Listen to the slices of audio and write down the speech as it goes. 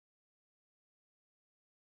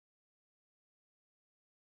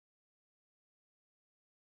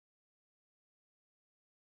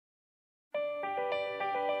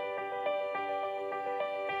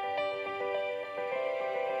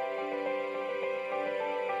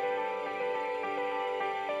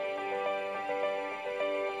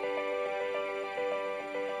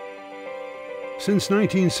Since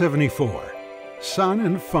 1974, Sun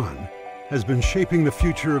and Fun has been shaping the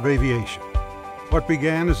future of aviation. What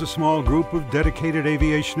began as a small group of dedicated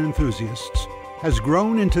aviation enthusiasts has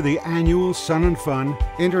grown into the annual Sun and Fun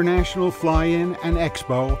International Fly-In and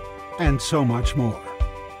Expo, and so much more.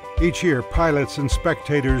 Each year, pilots and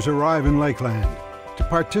spectators arrive in Lakeland to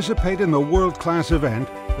participate in the world-class event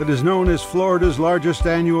that is known as Florida's largest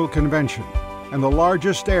annual convention and the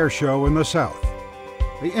largest air show in the South.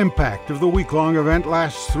 The impact of the week-long event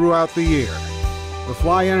lasts throughout the year. The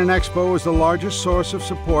Fly-In and Expo is the largest source of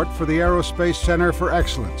support for the Aerospace Center for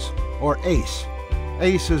Excellence, or ACE.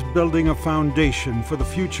 ACE is building a foundation for the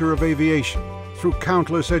future of aviation through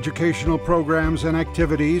countless educational programs and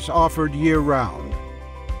activities offered year-round.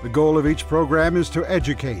 The goal of each program is to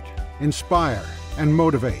educate, inspire, and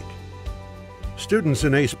motivate. Students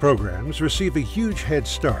in ACE programs receive a huge head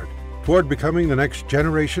start toward becoming the next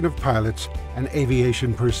generation of pilots and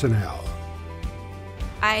aviation personnel.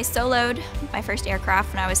 I soloed my first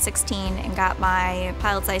aircraft when I was 16 and got my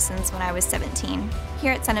pilot's license when I was 17.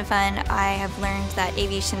 Here at Sun and Fun, I have learned that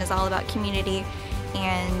aviation is all about community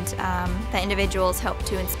and that individuals help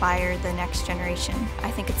to inspire the next generation. I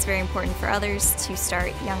think it's very important for others to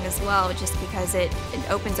start young as well, just because it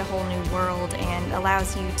opens a whole new world and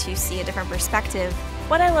allows you to see a different perspective.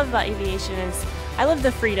 What I love about aviation is I love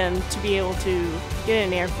the freedom to be able to get in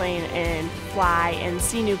an airplane and fly and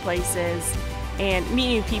see new places and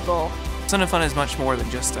meet new people. Sun and Fun is much more than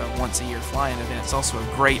just a once-a-year fly-in event. It's also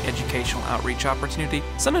a great educational outreach opportunity.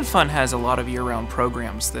 Sun and Fun has a lot of year-round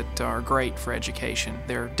programs that are great for education.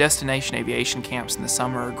 Their destination aviation camps in the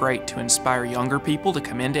summer are great to inspire younger people to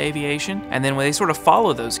come into aviation, and then when they sort of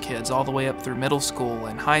follow those kids all the way up through middle school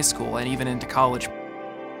and high school and even into college.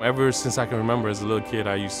 Ever since I can remember as a little kid,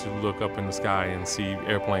 I used to look up in the sky and see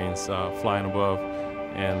airplanes flying above,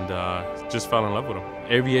 and just fell in love with them.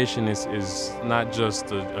 Aviation is not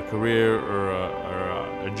just a career or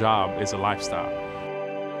a job, it's a lifestyle.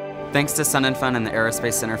 Thanks to Sun and Fun and the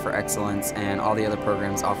Aerospace Center for Excellence and all the other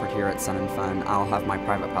programs offered here at Sun and Fun, I'll have my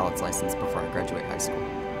private pilot's license before I graduate high school.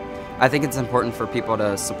 I think it's important for people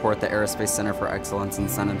to support the Aerospace Center for Excellence and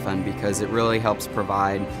Sun and Fun because it really helps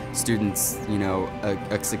provide students,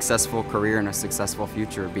 a successful career and a successful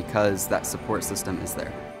future because that support system is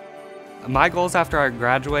there. My goals after I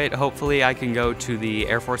graduate, hopefully I can go to the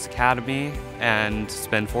Air Force Academy and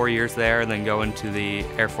spend 4 years there, and then go into the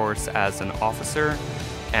Air Force as an officer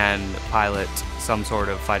and pilot some sort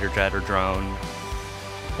of fighter jet or drone.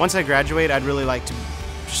 Once I graduate, I'd really like to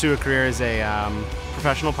pursue a career as a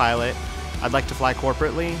professional pilot. I'd like to fly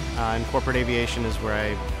corporately, and corporate aviation is where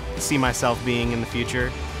I see myself being in the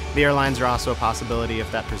future. The airlines are also a possibility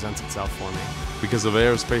if that presents itself for me. Because of the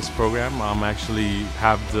aerospace program, I'm actually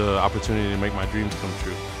have the opportunity to make my dreams come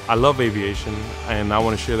true. I love aviation, and I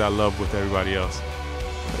want to share that love with everybody else.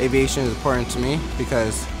 Aviation is important to me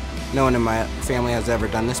because no one in my family has ever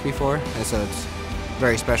done this before, and so it's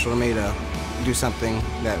very special to me to do something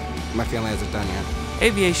that my family hasn't done yet.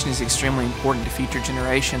 Aviation is extremely important to future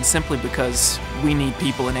generations simply because we need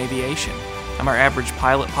people in aviation. Our average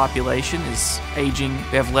pilot population is aging.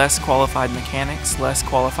 We have less qualified mechanics, less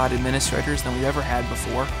qualified administrators than we've ever had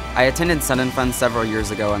before. I attended Sun and Fun several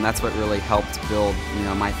years ago, and that's what really helped build,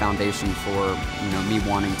 my foundation for, me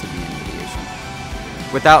wanting to be in aviation.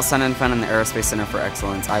 Without Sun and Fun and the Aerospace Center for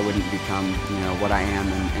Excellence, I wouldn't become, what I am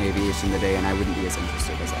in aviation today, and I wouldn't be as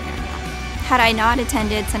interested as I am now. Had I not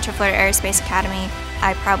attended Central Florida Aerospace Academy,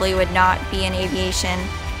 I probably would not be in aviation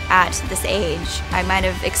at this age. I might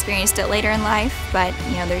have experienced it later in life, but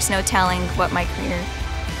there's no telling what my career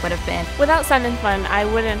would have been. Without Sun and Fun, I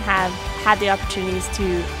wouldn't have had the opportunities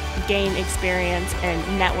to gain experience and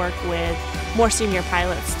network with more senior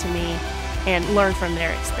pilots to me and learn from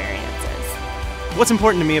their experiences. What's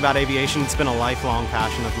important to me about aviation, it's been a lifelong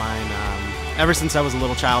passion of mine. Ever since I was a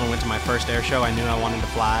little child and went to my first air show, I knew I wanted to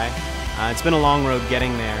fly. It's been a long road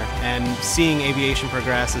getting there, and seeing aviation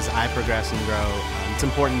progress as I progress and grow, it's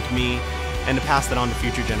important to me and to pass that on to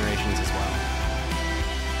future generations as well.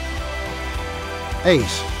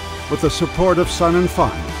 ACE, with the support of Sun and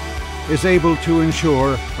Fun, is able to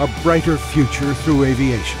ensure a brighter future through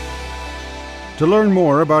aviation. To learn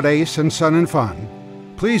more about ACE and Sun and Fun,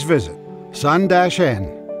 please visit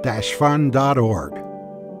sun-n-fun.org.